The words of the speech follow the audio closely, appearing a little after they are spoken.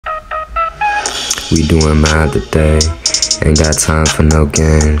We doing math today. Ain't got time for no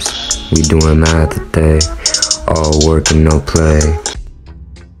games. We doing math today. All work and no play.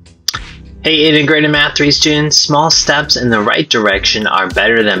 Hey, integrated Math 3 students, small steps in the right direction are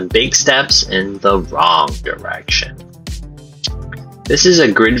better than big steps in the wrong direction. This is a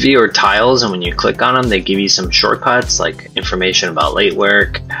grid view or tiles, and when you click on them, they give you some shortcuts like information about late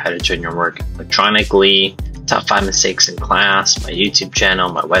work, how to turn your work electronically, top 5 mistakes in class, my YouTube channel,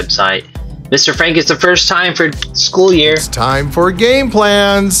 my website. Mr. Frank, it's the first time for school year. It's time for game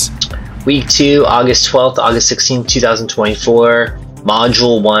plans. Week 2, August 12th, August 16th, 2024.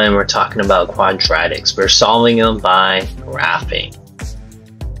 Module 1, we're talking about quadratics. We're solving them by graphing.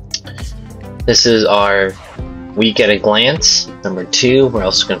 This is our week at a glance. Number 2, we're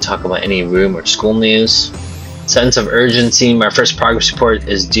also going to talk about any room or school news. Sense of urgency. My first progress report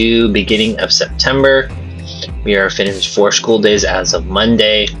is due beginning of September. We are finished 4 school days as of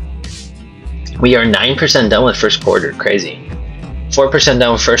Monday. We are 9% done with first quarter. Crazy. 4%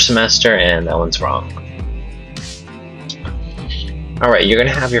 done with first semester, and that one's wrong. Alright, you're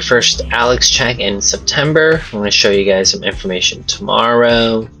going to have your first Alex check in September. I'm going to show you guys some information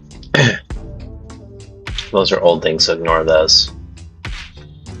tomorrow. Those are old things, so ignore those.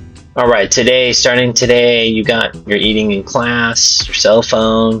 Alright, today, starting today, you got your eating in class, your cell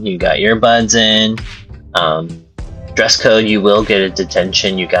phone, you got earbuds in. Dress code, you will get a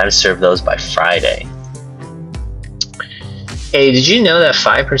detention. You got to serve those by Friday. Hey, did you know that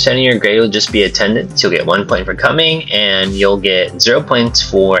 5% of your grade will just be attendance? You'll get 1 point for coming, and you'll get 0 points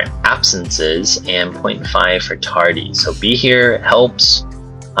for absences and 0.5 for tardy. So be here, it helps.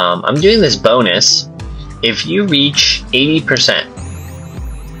 I'm doing this bonus. If you reach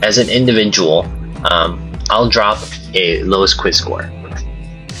 80% as an individual, I'll drop a lowest quiz score.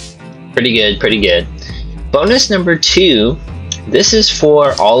 Pretty good, pretty good. Bonus number 2, this is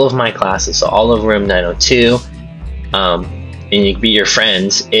for all of my classes, so all of room 902, and you can be your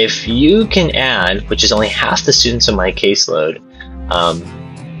friends. If you can add, which is only half the students in my caseload,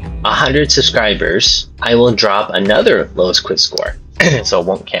 100 subscribers, I will drop another lowest quiz score, so it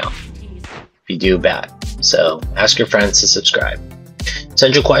won't count if you do bad. So ask your friends to subscribe.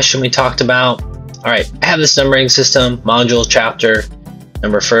 Central question we talked about. Alright, I have this numbering system, module, chapter,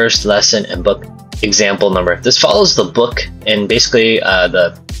 number first, lesson, and book example number. This follows the book, and basically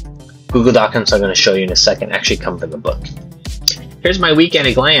the Google documents I'm going to show you in a second actually come from the book. Here's my week at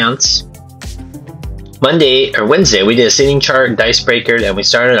a glance. Monday or Wednesday, we did a seating chart, dice breaker, and we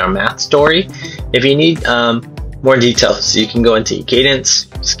started our math story. If you need more details, you can go into Cadence.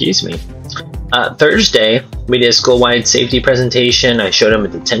 Excuse me. Thursday, we did a school-wide safety presentation. I showed them a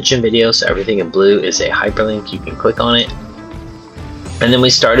detention video, so everything in blue is a hyperlink. You can click on it. And then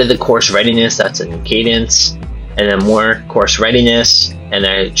we started the course readiness. That's in Cadence. And then more course readiness. And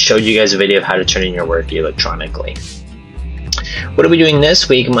I showed you guys a video of how to turn in your work electronically. What are we doing this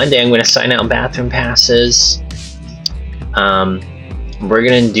week? Monday, I'm going to sign out bathroom passes. We're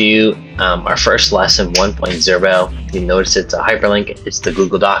going to do our first lesson 1.0. You notice it's a hyperlink. It's the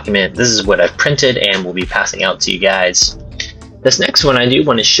Google document. This is what I've printed and will be passing out to you guys. This next one I do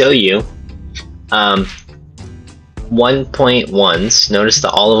want to show you 1.1s. Notice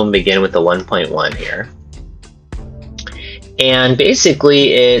that all of them begin with the 1.1 here. And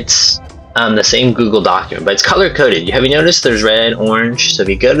basically it's the same Google document, but it's color coded. Have you noticed there's red, orange? So if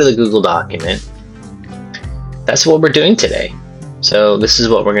you go to the Google document, that's what we're doing today. So this is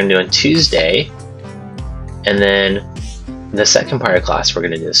what we're going to do on Tuesday, and then the second part of class we're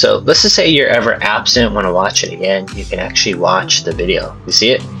going to do. So let's just say you're ever absent, want to watch it again, you can actually watch the video. You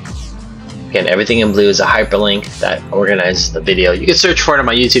see it? Again, everything in blue is a hyperlink that organizes the video. You can search for it on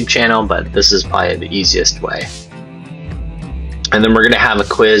my YouTube channel, but this is probably the easiest way. And then we're going to have a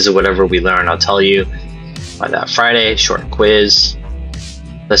quiz or whatever we learn. I'll tell you by that Friday, short quiz.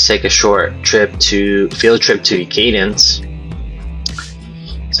 Let's take a short field trip to Cadence.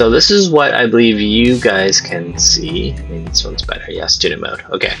 So this is what I believe you guys can see. Maybe this one's better. Yeah, student mode.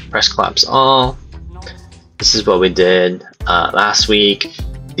 Okay, press collapse all. This is what we did last week.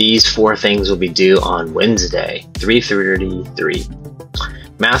 These 4 things will be due on Wednesday, 3:33.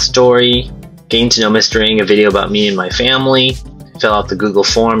 Math story, getting to know Mr. Ng, a video about me and my family. Fill out the Google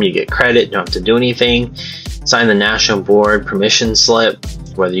form, you get credit, don't have to do anything. Sign the National Board permission slip,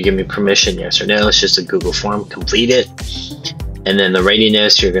 whether you give me permission, yes or no. It's just a Google form, complete it. And then the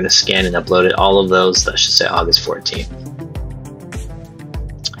readiness, you're going to scan and upload it. All of those, that should say August 14th.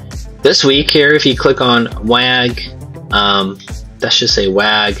 This week here, if you click on WAG, that should say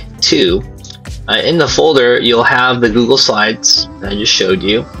WAG 2. In the folder, you'll have the Google Slides that I just showed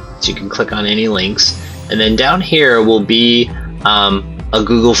you. So you can click on any links. And then down here will be a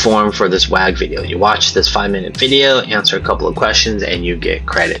Google form for this WAG video. You watch this 5-minute video, answer a couple of questions, and you get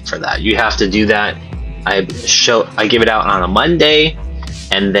credit for that. You have to do that. I give it out on a Monday,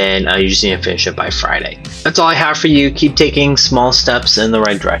 and then you just need to finish it by Friday. That's all I have for you. Keep taking small steps in the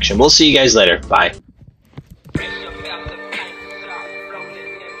right direction. We'll see you guys later. Bye.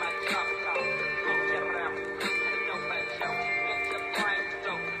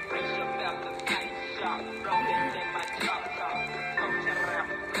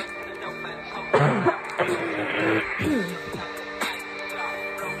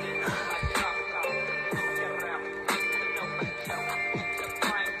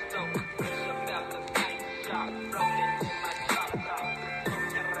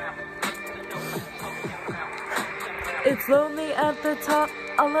 It's lonely at the top,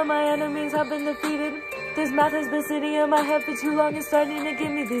 all of my enemies have been defeated. This math has been sitting in my head for too long, it's starting to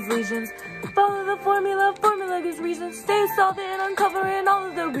give me these lesions. Follow the formula gives reasons. Stay solving, uncovering all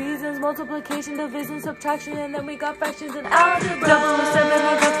of the reasons. Multiplication, division, subtraction, and then we got fractions and algebra. Double with 7,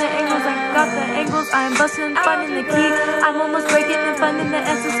 I got the angles, I'm busting, finding the key. I'm almost breaking and finding the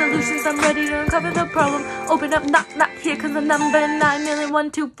answer solutions. I'm ready to uncover the problem. Open up, knock, knock here, cause the number 9 million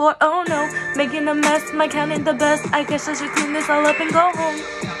 1, 2, 4, oh no. Making a mess, my counting the best. I guess I should clean this all up and go home.